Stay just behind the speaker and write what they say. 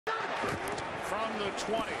from the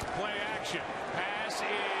 20. Play action. Pass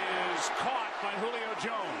is caught by Julio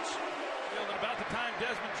Jones. And about the time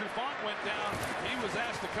Desmond Trufant went down, he was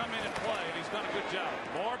asked to come in and play, and he's done a good job.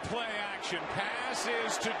 More play action. Pass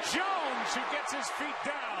is to Jones, who gets his feet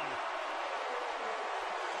down.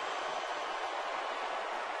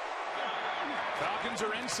 Falcons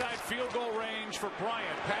are inside field goal range for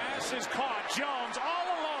Bryant. Pass is caught. Jones all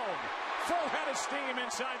alone. Full head of steam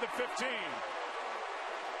inside the 15.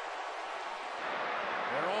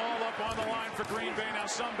 They're all up on the line for Green Bay. Now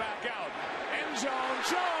some back out. End zone.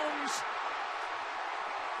 Jones.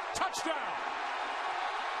 Touchdown.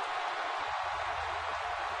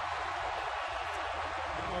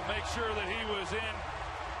 We'll make sure that he was in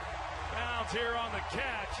bounds here on the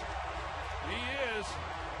catch. He is.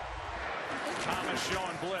 Thomas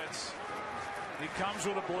showing blitz. He comes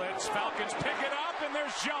with a blitz. Falcons pick it up, and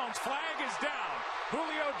there's Jones. Flag is down.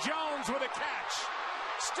 Julio Jones with a catch.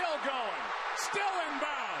 Still going. Still in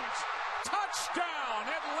bounds. Touchdown,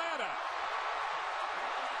 Atlanta.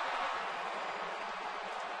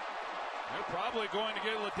 They're probably going to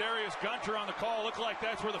get Ladarius Gunter on the call. Look like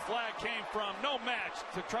that's where the flag came from. No match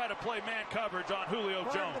to try to play man coverage on Julio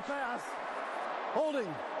Jones. The pass. Holding.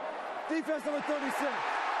 Defense number 36.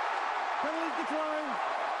 Penalty decline.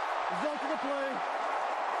 Result of the play.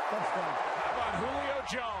 Touchdown. How about Julio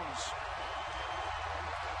Jones?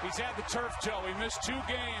 He's had the turf toe. He missed 2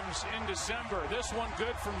 games in December. This one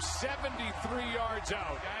good from 73 yards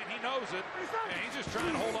out. And he knows it. And he's just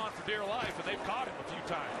trying to hold on for dear life, and they've caught him a few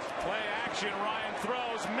times. Play action. Ryan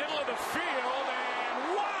throws middle of the field,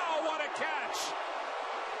 and wow, what a catch!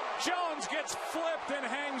 Jones gets flipped and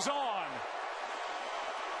hangs on.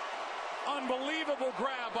 Unbelievable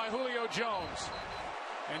grab by Julio Jones.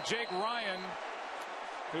 And Jake Ryan,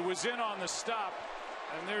 who was in on the stop.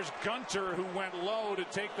 And there's Gunter, who went low to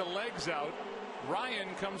take the legs out.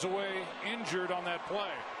 Ryan comes away injured on that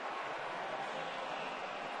play.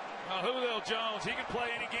 Julio Jones, he can play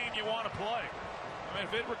any game you want to play. I mean,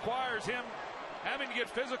 if it requires him having to get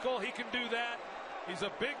physical, he can do that. He's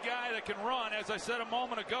a big guy that can run, as I said a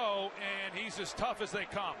moment ago, and he's as tough as they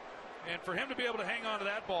come. And for him to be able to hang on to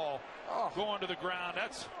that ball going to the ground,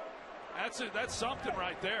 that's something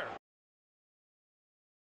right there.